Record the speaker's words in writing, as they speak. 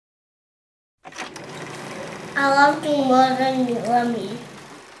I love you more than you love me.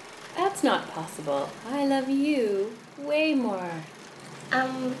 That's not possible. I love you way more.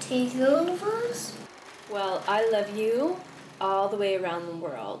 To universe? Well, I love you all the way around the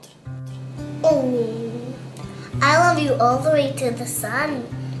world. I love you all the way to the sun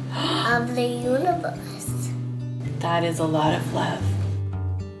of the universe. That is a lot of love.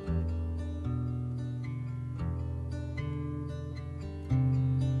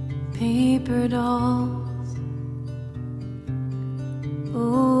 Paper dolls,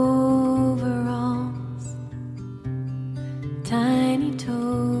 overalls, tiny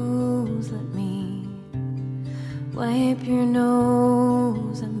toes, let me wipe your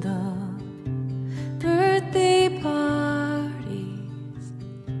nose. And the birthday parties,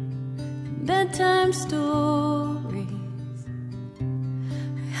 bedtime stories. I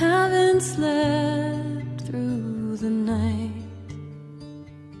haven't slept through the night.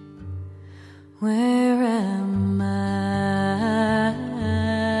 Where am I?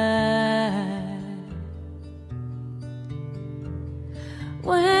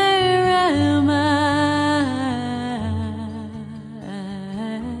 Where am I?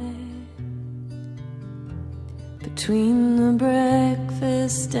 Between the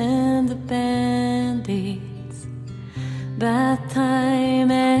breakfast and the band-aids, bath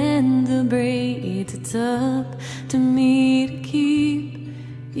time and the braids, it's up to me to keep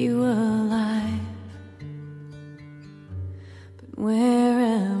you alive. But where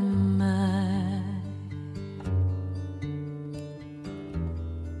am I?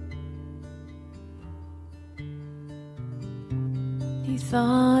 He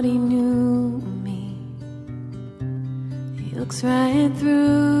thought he knew me. He looks right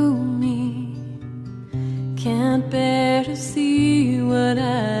through me. Can't bear to see what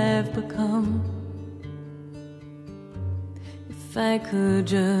I've become. If I could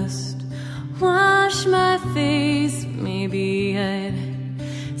just wash my face, maybe I'd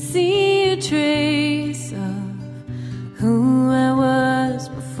see a trace of who I was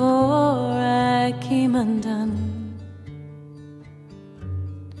before I came undone.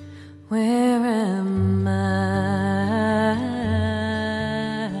 Where am I?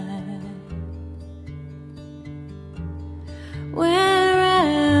 Where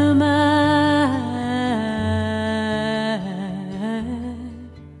am I?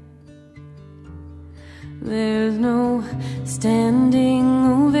 There's no standing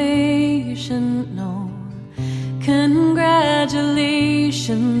ovation, no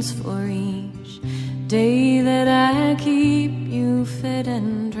congratulations for each day that I keep you fed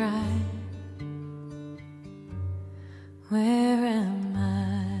and dry. Where am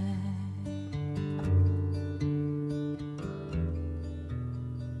I?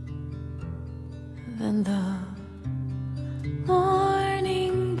 Then the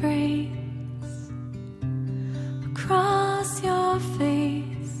morning breaks across your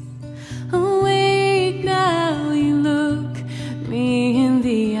face. Awake now, you look me in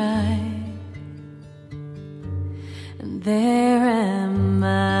the eye, and there am I.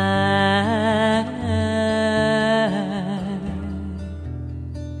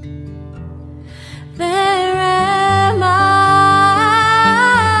 There am I.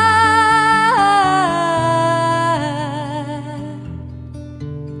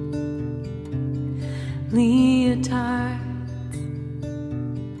 Leotards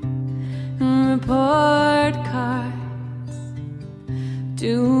and report cards.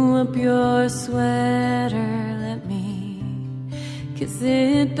 Do up your sweater, let me kiss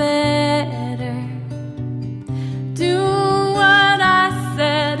it better. Do what I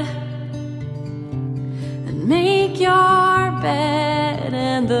said and make your bed,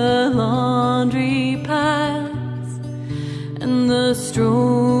 and the laundry piles and the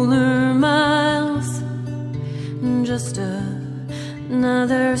stroller miles. Just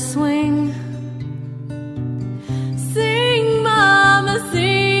another swing. Sing, mama,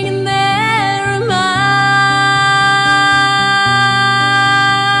 sing, and there am I.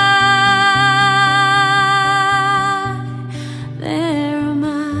 There am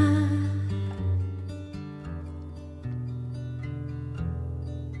I.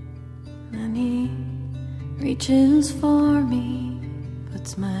 Then he reaches for me,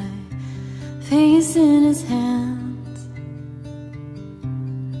 puts my face in his hands,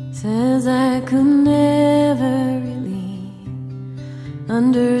 says I could never really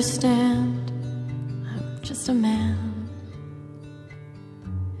understand. I'm just a man,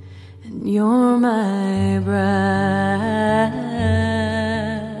 and you're my bride.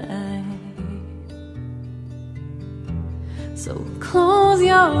 So close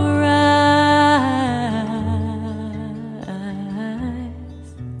your eyes.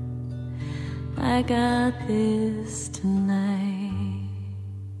 I I got this tonight.